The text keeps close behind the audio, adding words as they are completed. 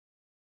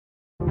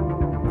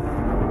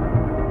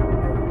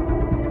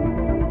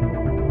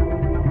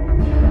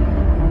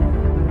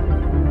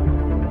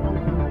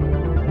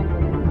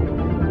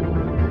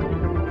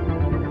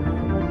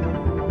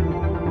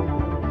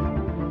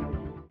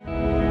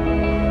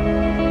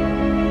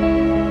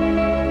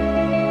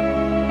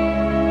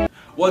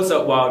What's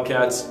up,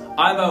 Wildcats?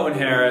 I'm Owen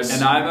Harris.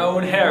 And I'm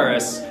Owen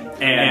Harris.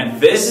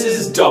 And this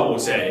is Double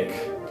Take.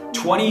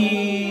 What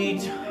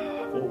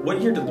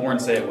year did Lauren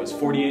say it was?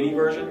 4080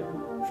 version?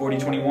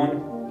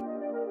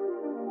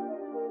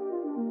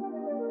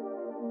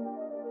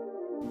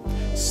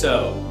 4021?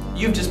 So,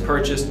 you've just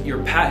purchased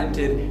your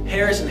patented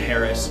Harris &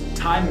 Harris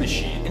time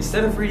machine.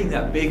 Instead of reading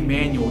that big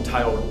manual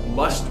titled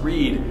Must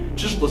Read,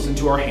 just listen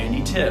to our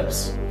handy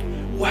tips.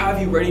 We'll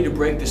have you ready to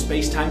break the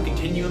space-time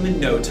continuum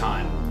in no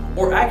time.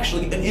 Or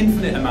actually, an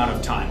infinite amount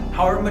of time,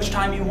 however much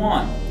time you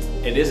want.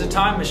 It is a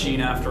time machine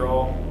after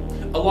all.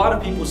 A lot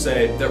of people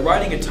say that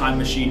riding a time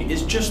machine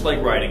is just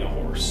like riding a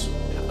horse.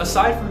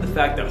 Aside from the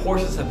fact that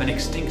horses have been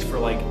extinct for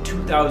like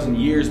 2,000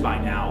 years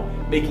by now,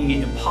 making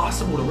it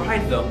impossible to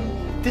ride them,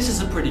 this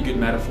is a pretty good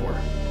metaphor.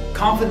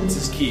 Confidence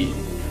is key.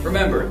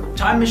 Remember,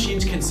 time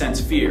machines can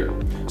sense fear,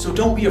 so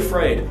don't be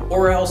afraid,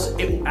 or else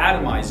it will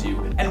atomize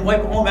you and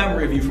wipe all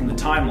memory of you from the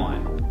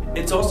timeline.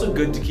 It's also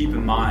good to keep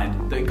in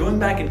mind that going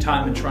back in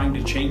time and trying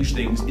to change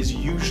things is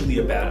usually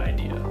a bad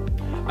idea.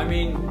 I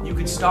mean, you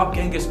could stop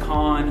Genghis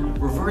Khan,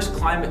 reverse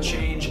climate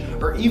change,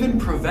 or even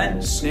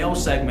prevent Snail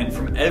Segment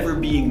from ever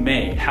being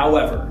made.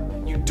 However,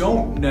 you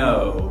don't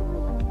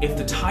know if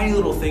the tiny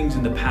little things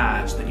in the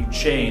past that you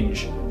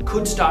change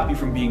could stop you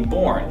from being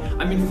born.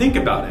 I mean, think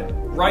about it,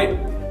 right?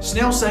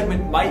 Snail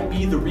Segment might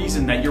be the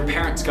reason that your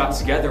parents got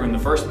together in the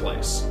first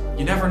place.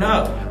 You never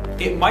know.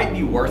 It might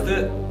be worth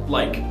it,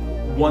 like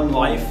one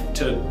life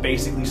to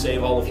basically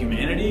save all of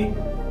humanity,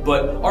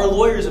 but our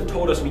lawyers have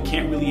told us we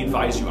can't really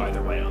advise you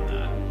either way on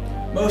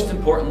that. Most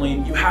importantly,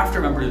 you have to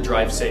remember to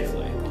drive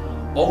safely.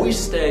 Always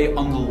stay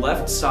on the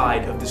left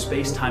side of the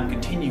space-time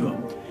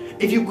continuum.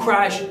 If you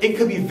crash, it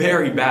could be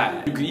very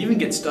bad. You could even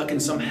get stuck in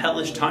some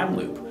hellish time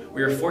loop,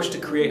 where you're forced to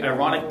create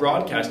ironic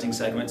broadcasting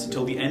segments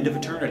until the end of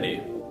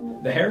eternity.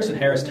 The Harris &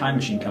 Harris Time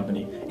Machine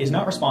Company is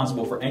not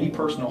responsible for any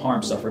personal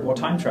harm suffered while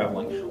time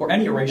traveling, or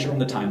any erasure from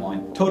the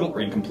timeline, total or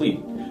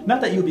incomplete. Not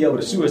that you would be able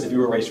to sue us if you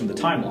were erased from the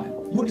timeline.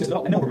 You wouldn't exist at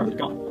all, and no one would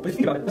remember you're gone. But if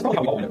you think about it, that's probably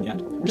how we all end up in the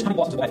end. We're just tiny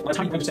blossoms of life on a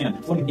tiny grain of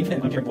sand, floating in infinite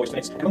and uncaring void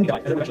space. And when we die,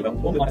 as everyone actually will,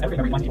 we'll only live every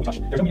memory minds people touch.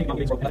 There's no meaning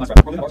in forever.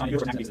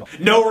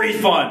 No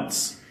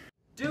refunds!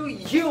 Do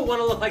you want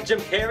to look like Jim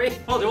Carrey?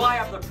 Well, do I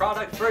have the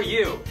product for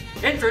you?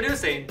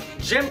 Introducing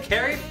Jim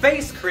Carrey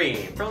Face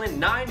Cream for only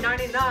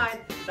 $9.99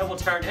 that will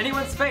turn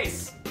anyone's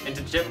face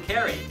into Jim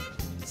Carrey.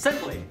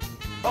 Simply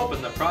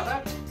open the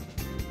product,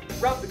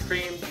 rub the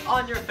cream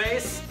on your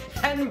face,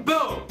 and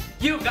boom!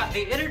 You've got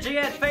the energy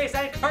and face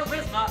and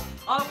charisma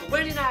of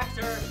winning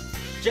actor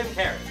Jim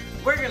Carrey.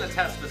 We're gonna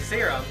test the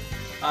serum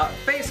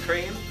face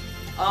cream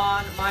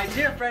on my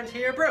dear friend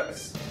here,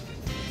 Bruce.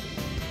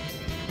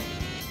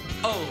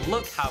 Oh,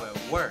 look how it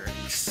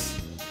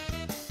works.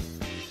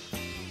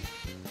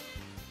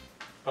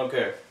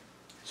 Okay,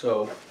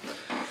 so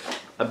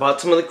I bought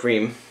some of the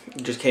cream.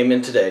 It just came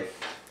in today.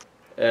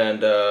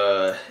 And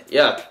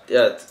yeah,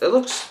 it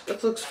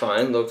looks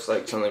fine. Looks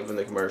like something from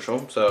the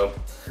commercial. So,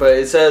 but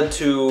it said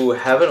to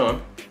have it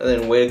on and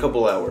then wait a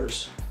couple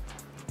hours.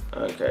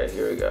 Okay,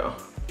 here we go.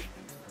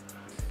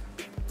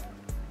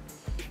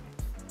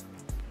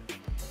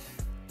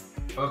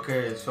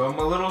 Okay, so I'm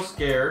a little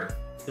scared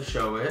to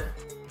show it.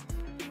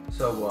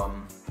 So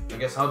I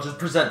guess I'll just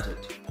present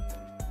it.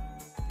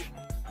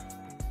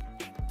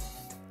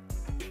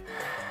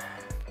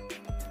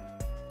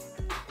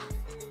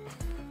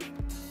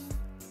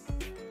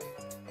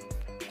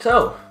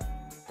 So,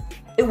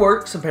 it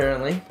works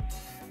apparently.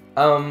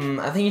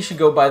 I think you should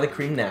go buy the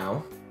cream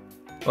now.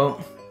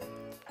 Well,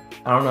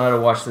 I don't know how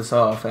to wash this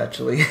off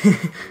actually.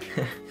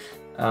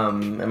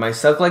 Am I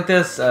stuck like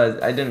this?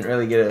 I didn't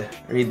really get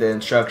to read the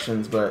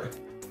instructions, but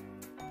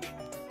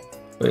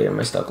wait, am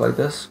I stuck like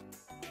this?